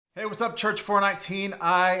Hey, what's up, Church 419?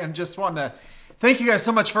 I am just wanting to thank you guys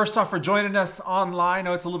so much, first off, for joining us online. I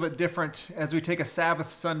know it's a little bit different as we take a Sabbath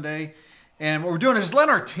Sunday. And what we're doing is just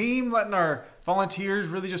letting our volunteers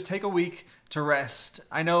really just take a week to rest.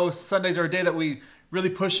 I know Sundays are a day that we really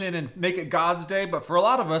push in and make it God's day, but for a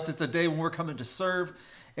lot of us, it's a day when we're coming to serve.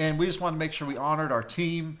 And we just want to make sure we honored our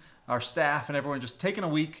team, our staff, and everyone just taking a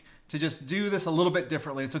week to just do this a little bit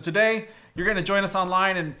differently. And so today, you're going to join us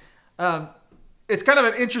online and it's kind of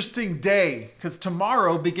an interesting day because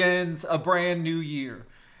tomorrow begins a brand new year.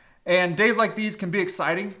 And days like these can be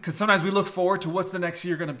exciting because sometimes we look forward to what's the next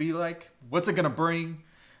year going to be like. What's it going to bring?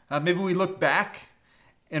 Maybe we look back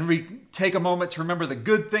and we take a moment to remember the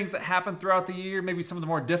good things that happened throughout the year, maybe some of the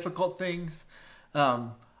more difficult things.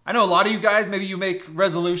 I know a lot of you guys, maybe you make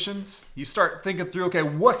resolutions. You start thinking through, okay,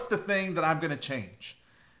 what's the thing that I'm going to change?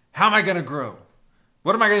 How am I going to grow?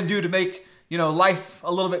 What am I going to do to make, life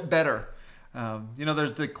a little bit better?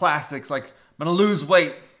 There's the classics like I'm going to lose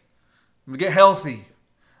weight. I'm going to get healthy.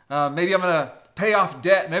 Maybe I'm going to pay off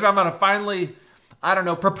debt. Maybe I'm going to finally,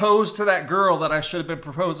 propose to that girl that I should have been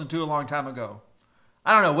proposing to a long time ago.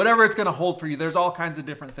 I don't know, whatever it's going to hold for you. There's all kinds of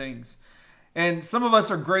different things. And some of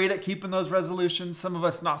us are great at keeping those resolutions. Some of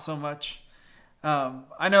us not so much.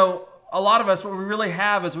 I know a lot of us, what we really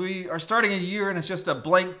have is we are starting a year and it's just a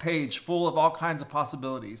blank page full of all kinds of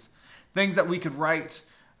possibilities. Things that we could write.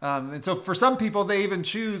 And so for some people, they even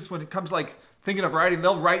choose when it comes to like thinking of writing,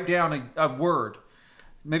 they'll write down a word,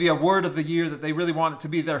 maybe a word of the year that they really want it to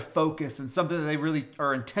be their focus and something that they really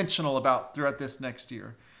are intentional about throughout this next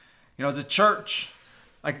year. As a church,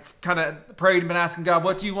 I kind of prayed and been asking God,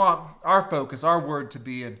 what do you want our focus, our word to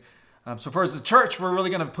be? And so for as a church, we're really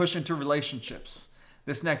going to push into relationships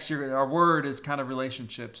this next year. Our word is kind of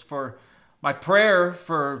relationships. For my prayer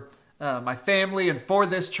for my family and for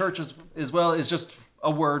this church as well is just a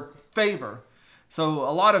word, favor. So a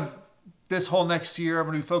lot of this whole next year, I'm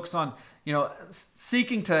going to be focused on,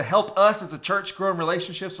 seeking to help us as a church grow in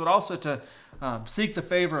relationships, but also to seek the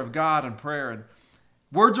favor of God in prayer. And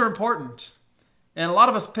words are important. And a lot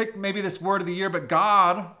of us pick maybe this word of the year, but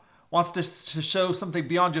God wants to show something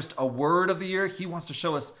beyond just a word of the year. He wants to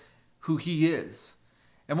show us who He is.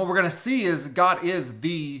 And what we're going to see is God is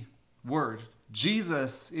the Word.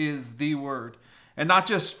 Jesus is the Word. And not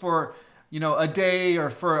just for a day or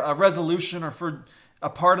for a resolution or for a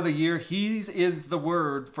part of the year. He is the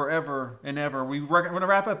Word forever and ever. We're going to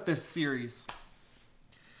wrap up this series.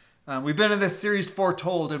 We've been in this series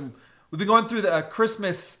Foretold, and we've been going through the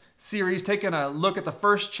Christmas series, taking a look at the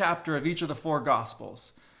first chapter of each of the four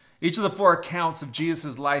Gospels, each of the four accounts of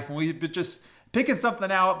Jesus' life. And we've been just picking something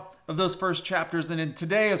out of those first chapters. And in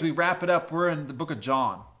today, as we wrap it up, we're in the book of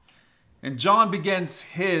John. And John begins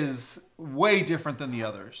his way different than the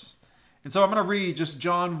others. And so I'm going to read just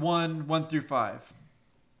John 1 through 5.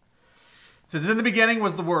 It says, in the beginning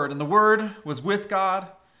was the Word, and the Word was with God,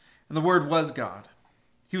 and the Word was God.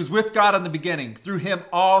 He was with God in the beginning. Through Him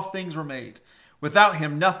all things were made. Without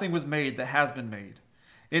Him nothing was made that has been made.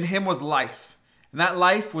 In Him was life, and that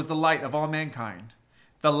life was the light of all mankind.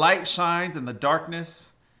 The light shines in the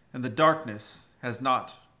darkness, and the darkness has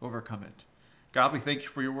not overcome it. God, we thank you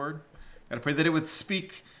for your word. God, I pray that it would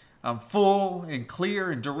speak full and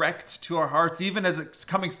clear and direct to our hearts, even as it's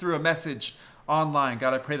coming through a message online.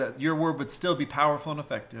 God, I pray that your word would still be powerful and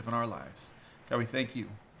effective in our lives. God, we thank you.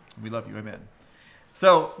 We love you. Amen.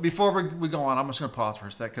 So before we go on, I'm just going to pause for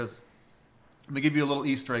a sec because I'm going to give you a little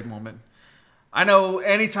Easter egg moment. I know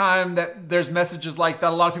anytime that there's messages like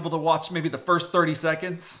that, a lot of people that watch maybe the first 30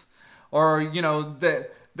 seconds or,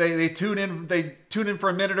 they tune in for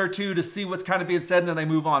a minute or two to see what's kind of being said and then they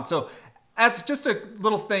move on. So that's just a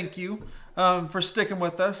little thank you for sticking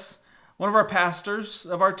with us. One of our pastors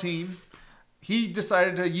of our team, he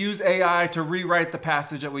decided to use AI to rewrite the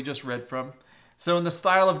passage that we just read from. So in the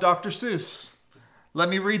style of Dr. Seuss, let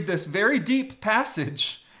me read this very deep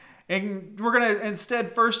passage. And we're going to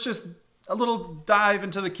instead first just a little dive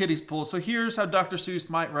into the kiddies pool. So here's how Dr. Seuss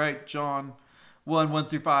might write John 1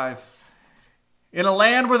 through 5. In a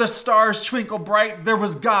land where the stars twinkle bright, there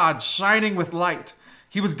was God shining with light.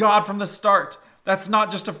 He was God from the start. That's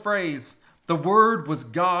not just a phrase. The Word was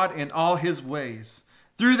God in all His ways.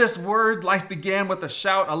 Through this Word, life began with a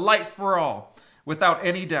shout, a light for all, without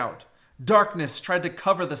any doubt. Darkness tried to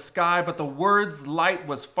cover the sky, but the Word's light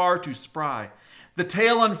was far too spry. The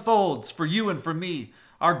tale unfolds for you and for me.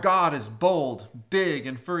 Our God is bold, big,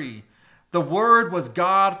 and free. The Word was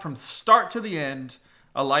God from start to the end,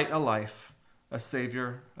 a light, a life, a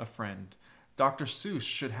Savior, a friend. Dr. Seuss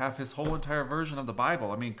should have his whole entire version of the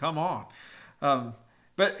Bible. I mean, come on.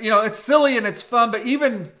 But, it's silly and it's fun, but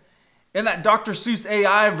even In that Dr. Seuss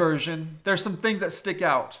AI version, there's some things that stick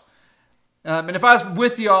out. And if I was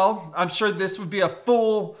with y'all, I'm sure this would be a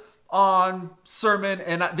full-on sermon.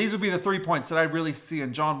 And these would be the 3 points that I really see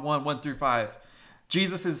in John 1:1-5.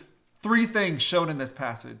 Jesus is 3 things shown in this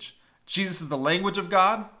passage. Jesus is the language of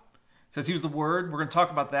God. It says he was the Word. We're going to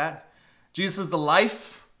talk about that. Jesus is the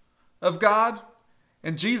life of God.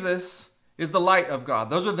 And Jesus is the light of God.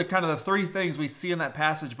 Those are the kind of the 3 things we see in that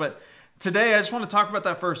passage. But today I just want to talk about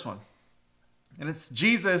that first one. And it's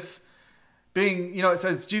Jesus being, it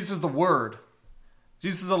says Jesus is the Word.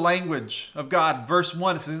 Jesus is the language of God. Verse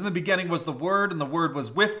 1, it says, in the beginning was the Word, and the Word was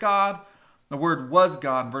with God. The Word was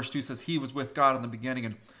God. And verse 2 says, he was with God in the beginning.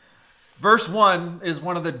 And verse 1 is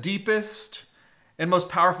one of the deepest and most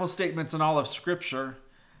powerful statements in all of Scripture.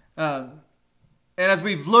 And as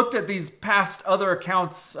we've looked at these past other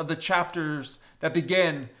accounts of the chapters that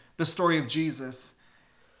begin the story of Jesus,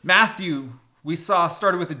 Matthew, we saw,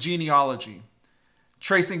 started with a genealogy,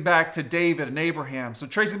 tracing back to David and Abraham. So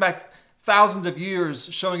tracing back thousands of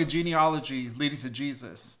years, showing a genealogy leading to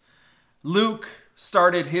Jesus. Luke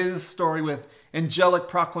started his story with angelic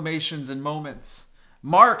proclamations and moments.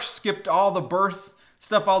 Mark skipped all the birth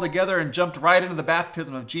stuff altogether and jumped right into the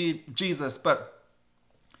baptism of Jesus. But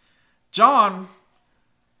John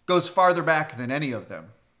goes farther back than any of them.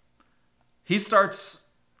 He starts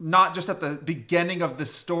not just at the beginning of the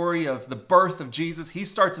story of the birth of Jesus. He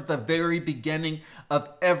starts at the very beginning of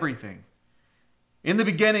everything. In the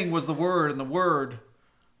beginning was the Word, and the Word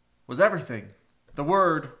was everything. The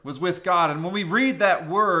Word was with God. And when we read that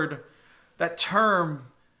word, that term,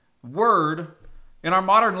 word, in our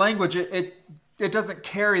modern language, it doesn't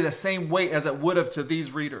carry the same weight as it would have to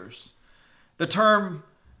these readers. The term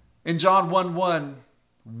in John 1:1,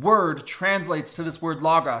 word, translates to this word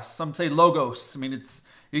logos. Some say logos.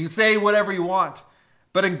 You can say whatever you want.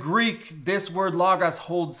 But in Greek, this word logos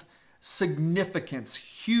holds significance,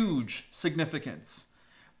 huge significance.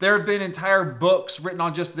 There have been entire books written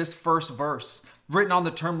on just this first verse, written on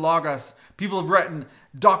the term logos. People have written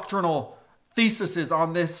doctrinal theses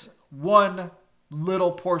on this one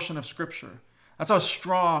little portion of Scripture. That's how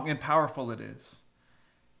strong and powerful it is.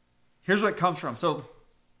 Here's what it comes from. So,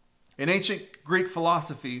 in ancient Greek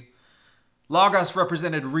philosophy, logos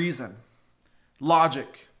represented reason,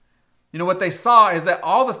 logic. What they saw is that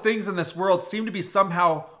all the things in this world seem to be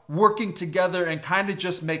somehow working together and kind of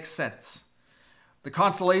just make sense. The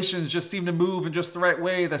constellations just seem to move in just the right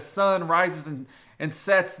way. The sun rises and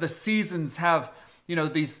sets. The seasons have,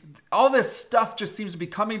 all this stuff just seems to be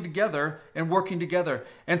coming together and working together.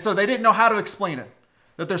 And so they didn't know how to explain it.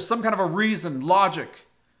 That there's some kind of a reason, logic.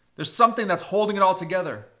 There's something that's holding it all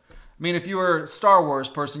together. If you were a Star Wars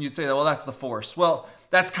person, you'd say, well, that's the Force. Well,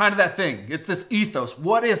 that's kind of that thing. It's this ethos.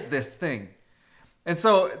 What is this thing? And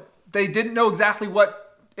so they didn't know exactly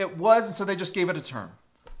what it was, and so they just gave it a term.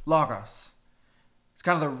 Logos. It's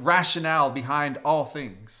kind of the rationale behind all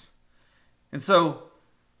things. And so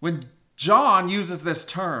when John uses this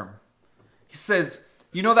term, he says,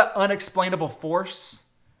 that unexplainable force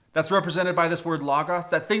that's represented by this word logos,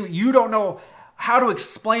 that thing that you don't know how to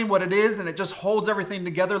explain what it is, and it just holds everything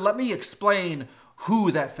together. Let me explain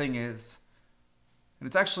who that thing is. And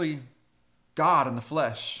it's actually God in the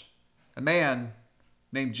flesh, a man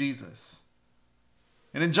named Jesus.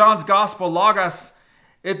 And in John's gospel, logos,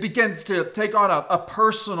 it begins to take on a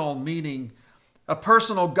personal meaning, a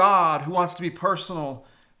personal God who wants to be personal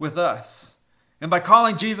with us. And by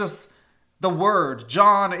calling Jesus the Word,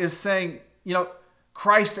 John is saying,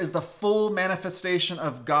 Christ is the full manifestation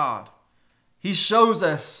of God. He shows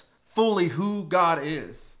us fully who God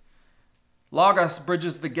is. Logos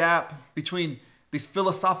bridges the gap between these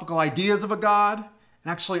philosophical ideas of a God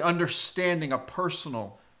and actually understanding a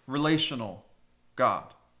personal, relational God.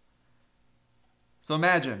 So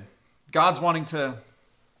imagine, God's wanting to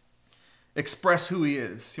express who he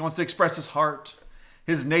is. He wants to express his heart,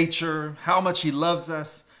 his nature, how much he loves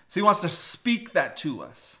us. So he wants to speak that to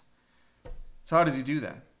us. So how does he do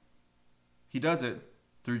that? He does it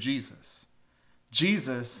through Jesus.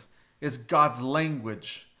 Jesus is God's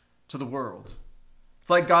language to the world. It's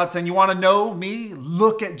like God saying, you want to know me?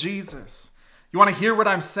 Look at Jesus. You want to hear what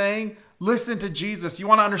I'm saying? Listen to Jesus. You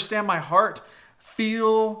want to understand my heart?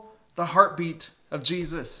 Feel the heartbeat of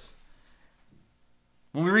Jesus.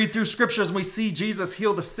 When we read through scriptures and we see Jesus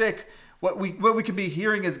heal the sick, what we can be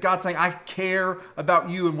hearing is God saying, I care about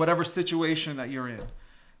you in whatever situation that you're in.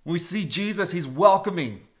 When we see Jesus, he's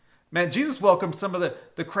welcoming. Man, Jesus welcomed some of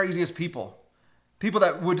the craziest people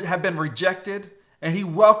that would have been rejected, and he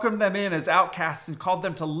welcomed them in as outcasts and called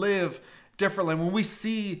them to live differently. When we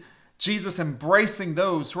see Jesus embracing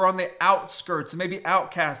those who are on the outskirts and maybe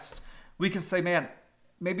outcasts, we can say, man,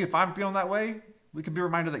 maybe if I'm feeling that way, we can be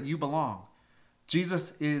reminded that you belong.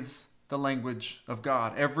 Jesus is the language of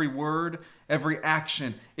God. Every word, every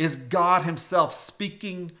action is God himself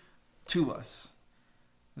speaking to us.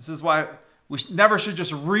 This is why we never should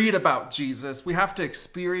just read about Jesus. We have to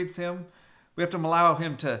experience him. We have to allow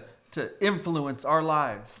him to influence our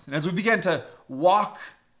lives. And as we begin to walk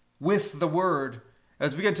with the word,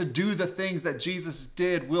 as we begin to do the things that Jesus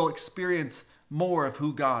did, we'll experience more of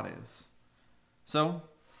who God is. So,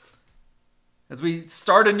 as we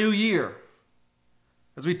start a new year,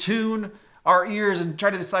 as we tune our ears and try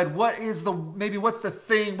to decide what's the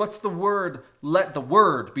thing, what's the word, let the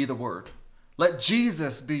word be the word. Let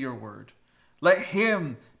Jesus be your word. Let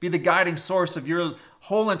him be the guiding source of your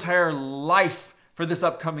whole entire life for this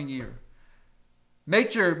upcoming year.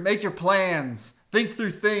 Make your plans. Think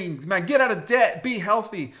through things. Man, get out of debt. Be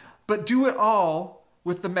healthy. But do it all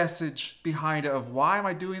with the message behind it of why am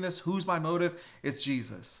I doing this? Who's my motive? It's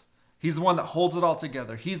Jesus. He's the one that holds it all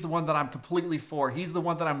together. He's the one that I'm completely for. He's the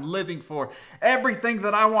one that I'm living for. Everything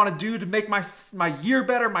that I want to do to make my year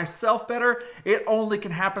better, myself better, it only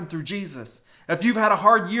can happen through Jesus. If you've had a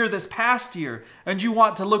hard year this past year and you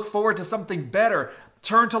want to look forward to something better,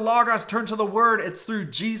 turn to Logos, turn to the Word. It's through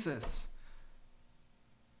Jesus.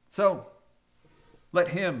 So, let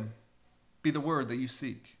him be the word that you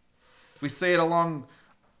seek. We say it a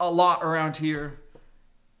lot around here.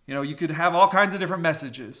 You could have all kinds of different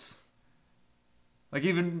messages. Like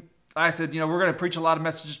even I said, we're going to preach a lot of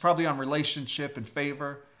messages probably on relationship and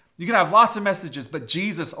favor. You can have lots of messages, but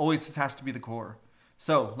Jesus always has to be the core.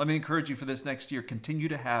 So let me encourage you for this next year. Continue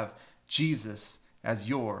to have Jesus as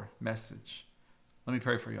your message. Let me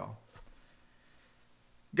pray for y'all.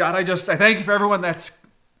 God, I thank you for everyone that's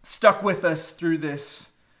stuck with us through this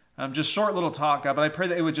just short little talk, God. But I pray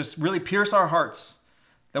that it would just really pierce our hearts,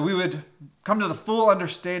 that we would come to the full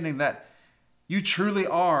understanding that you truly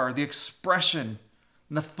are the expression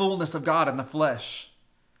and the fullness of God in the flesh.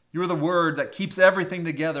 You're the word that keeps everything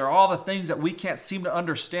together, all the things that we can't seem to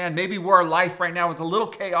understand. Maybe where our life right now is a little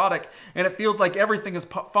chaotic and it feels like everything is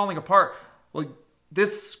falling apart. Well,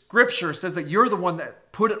 this scripture says that you're the one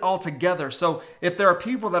that put it all together. So if there are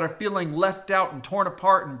people that are feeling left out and torn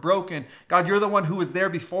apart and broken, God, you're the one who was there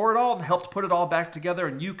before it all and helped put it all back together,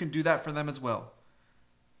 and you can do that for them as well.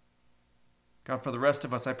 God, for the rest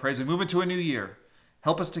of us, I pray as we move into a new year,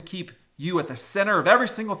 help us to keep you at the center of every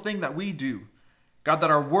single thing that we do. God,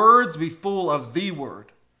 that our words be full of the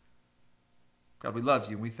word. God, we love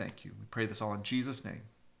you and we thank you. We pray this all in Jesus' name.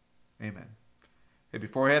 Amen. Hey,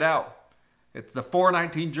 before we head out, it's the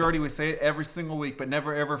 419 journey. We say it every single week, but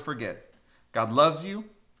never ever forget. God loves you.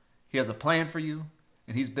 He has a plan for you,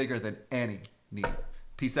 and he's bigger than any need.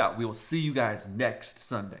 Peace out. We will see you guys next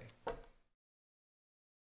Sunday.